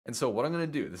And so what I'm going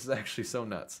to do, this is actually so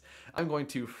nuts. I'm going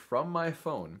to, from my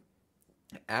phone,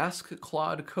 ask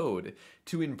Claude Code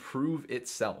to improve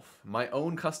itself, my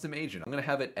own custom agent. I'm going to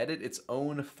have it edit its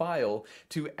own file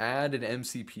to add an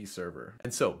MCP server.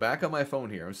 And so back on my phone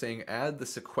here, I'm saying add the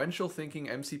sequential thinking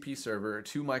MCP server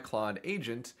to my Claude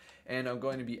agent, and I'm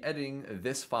going to be editing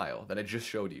this file that I just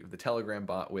showed you, the Telegram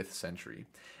bot with Sentry.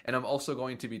 And I'm also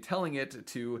going to be telling it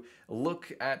to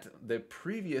look at the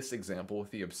previous example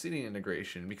with the Obsidian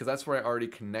integration, because that's where I already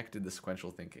connected the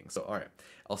sequential thinking. So all right,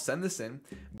 I'll send this in,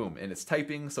 boom, and it's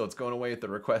typing, so it's going away at the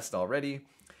request already,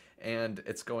 and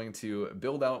it's going to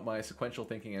build out my sequential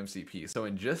thinking MCP. So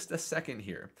in just a second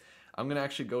here, I'm going to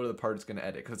actually go to the part it's going to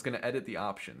edit, because it's going to edit the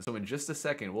options. So in just a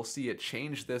second, we'll see it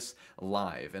change this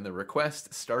live, and the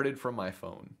request started from my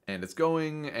phone. And it's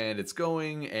going,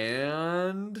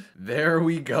 and there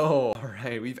we go. All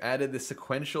right, we've added the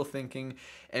sequential thinking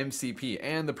MCP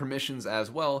and the permissions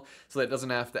as well, so that it doesn't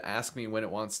have to ask me when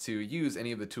it wants to use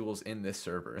any of the tools in this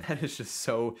server. That is just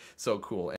so cool.